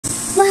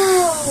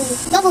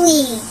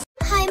Bubbly!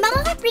 Hi mga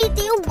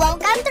ka-pretty!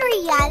 Welcome to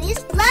Rially's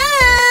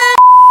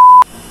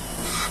Vlog!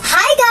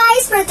 Hi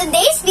guys! For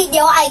today's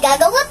video ay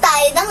gagawa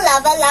tayo ng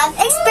lava lamp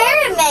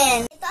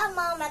experiment. Ito ang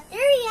mga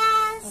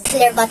materials.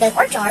 Clear bottle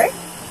or jar,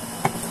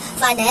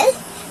 funnel,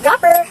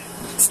 dropper,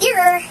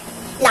 stirrer,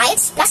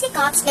 lights, plastic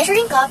cups,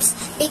 measuring cups,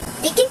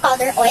 baking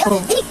powder,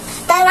 oil, vinegar.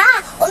 Tara!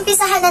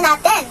 Umpisahan na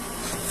natin!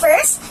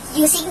 First,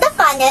 using the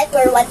funnel,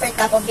 pour 1/4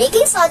 cup of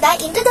baking soda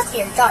into the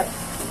clear jar.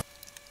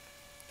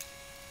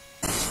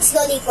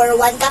 Slowly pour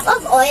 1 cup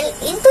of oil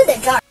into the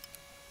jar.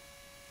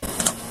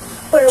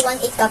 Pour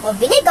 1/8 cup of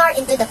vinegar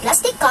into the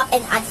plastic cup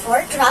and add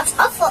 4 drops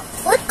of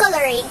food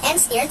coloring and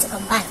stir to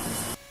combine.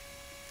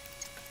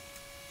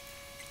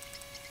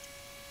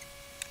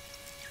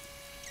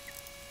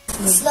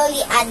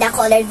 Slowly add the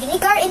colored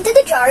vinegar into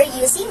the jar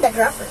using the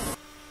dropper.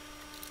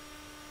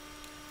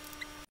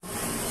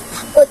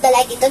 Put the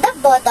light into the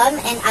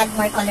bottom and add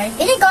more colored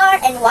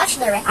vinegar and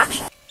watch the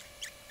reaction.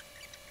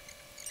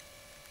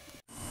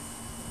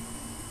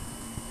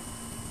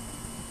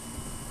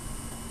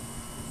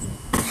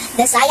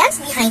 The science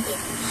behind it.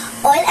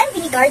 Oil and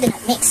vinegar do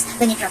not mix.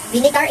 When you drop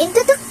vinegar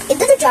into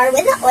the jar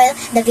with the oil,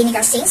 the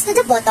vinegar sinks to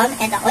the bottom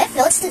and the oil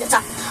floats to the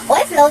top.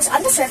 Oil floats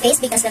on the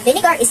surface because the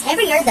vinegar is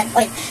heavier than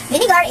oil.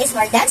 Vinegar is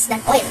more dense than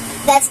oil.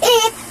 That's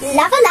it!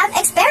 Lava lamp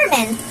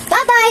experiment!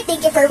 Bye-bye!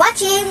 Thank you for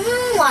watching!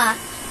 Mwah!